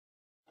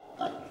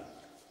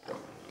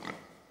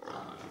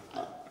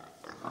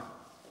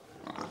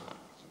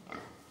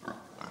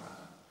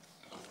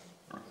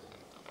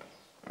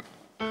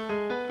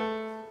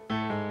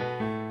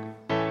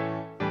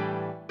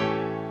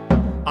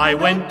I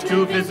went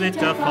to visit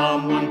a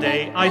farm one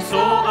day. I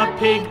saw a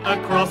pig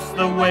across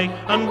the way,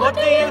 and what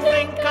do you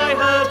think I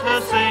heard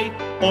her say?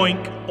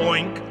 Oink,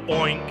 oink,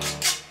 oink.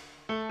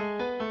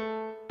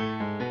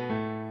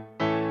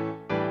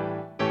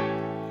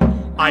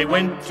 I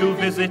went to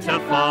visit a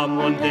farm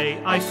one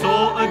day. I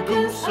saw a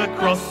goose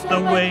across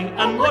the way,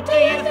 and what do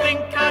you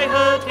think I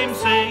heard him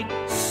say?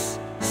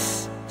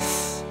 Sss,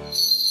 sss,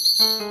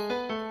 sss.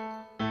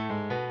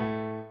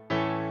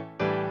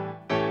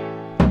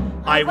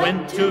 I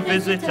went to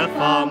visit a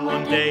farm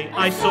one day.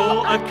 I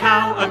saw a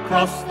cow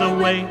across the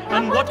way,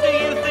 and what do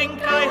you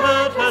think I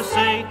heard her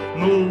say?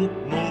 Moo,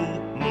 moo,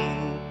 moo.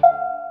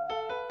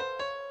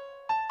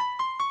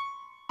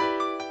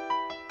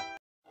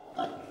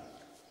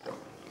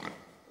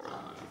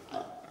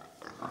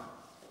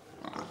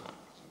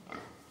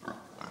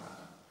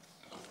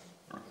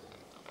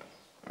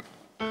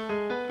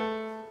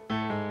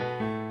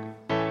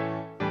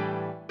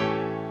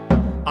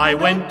 I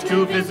went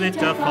to visit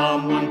a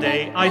farm one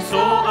day. I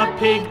saw a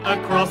pig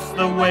across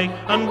the way,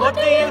 and what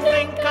do you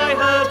think I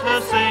heard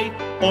her say?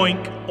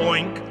 Oink,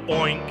 oink,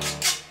 oink.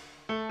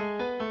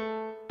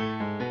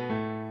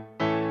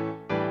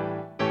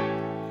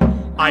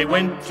 I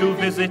went to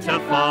visit a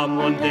farm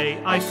one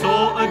day. I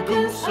saw a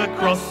goose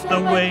across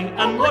the way,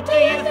 and what do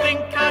you think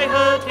I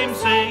heard him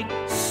say?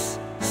 Sss,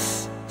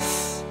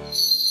 sss,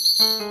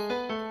 sss.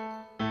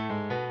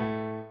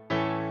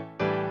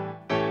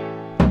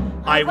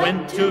 I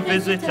went to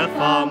visit a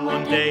farm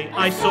one day.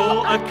 I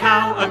saw a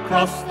cow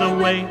across the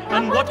way,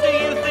 and what do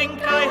you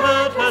think I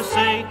heard her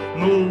say?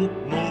 Moo,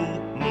 moo,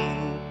 moo.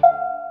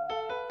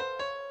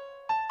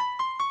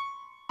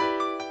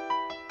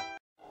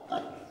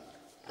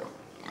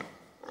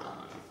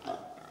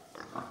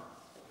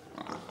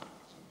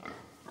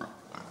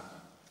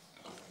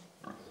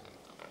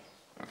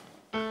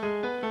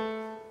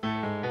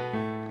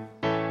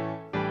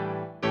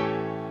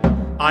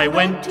 I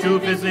went to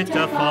visit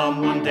a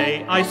farm one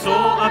day. I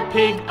saw a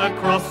pig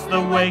across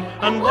the way,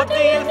 and what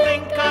do you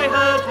think I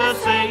heard her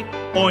say?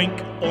 Oink,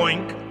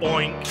 oink,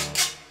 oink.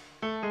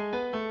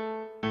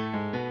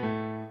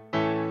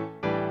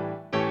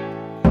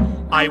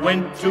 I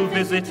went to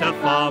visit a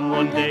farm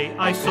one day.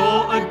 I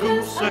saw a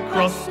goose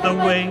across the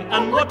way,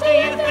 and what do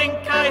you think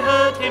I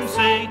heard him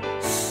say?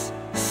 Sss,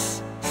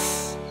 sss,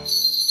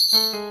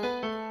 sss.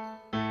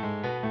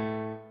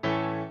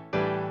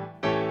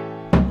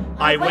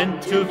 I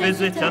went to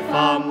visit a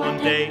farm one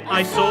day.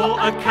 I saw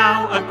a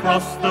cow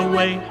across the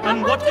way,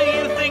 and what do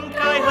you think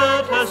I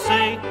heard her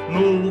say?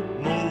 Moo,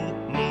 moo,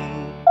 moo.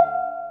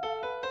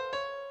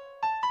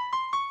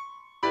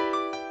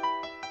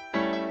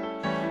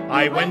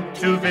 I went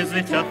to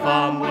visit a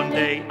farm one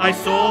day. I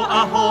saw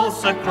a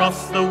horse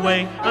across the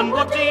way, and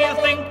what do you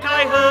think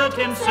I heard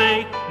him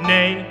say?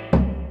 Neigh,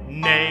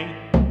 neigh,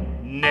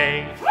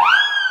 neigh.